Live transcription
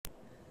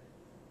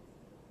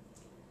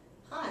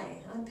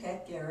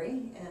contact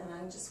Garry, and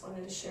I just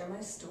wanted to share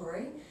my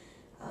story.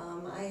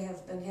 I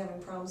have been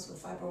having problems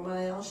with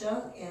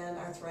fibromyalgia and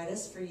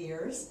arthritis for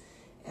years,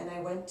 and I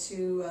went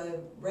to a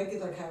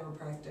regular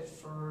chiropractor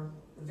for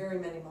very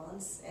many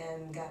months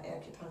and got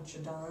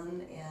acupuncture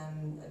done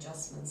and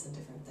adjustments and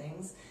different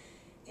things,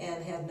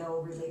 and had no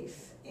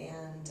relief.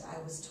 And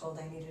I was told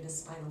I needed a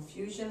spinal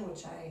fusion,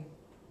 which I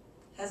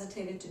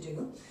hesitated to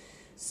do.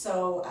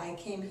 So I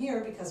came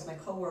here because my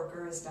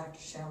coworker is Dr.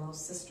 Schalow's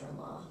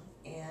sister-in-law,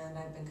 and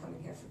I've been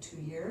coming here for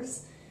 2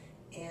 years,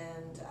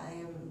 and I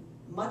am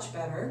much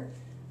better.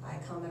 I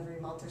come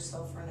every month or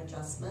so for an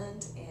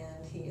adjustment,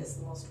 and he is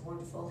the most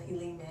wonderful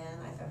healing man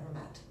I've ever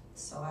met.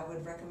 So I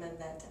would recommend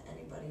that to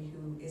anybody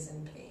who is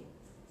in pain.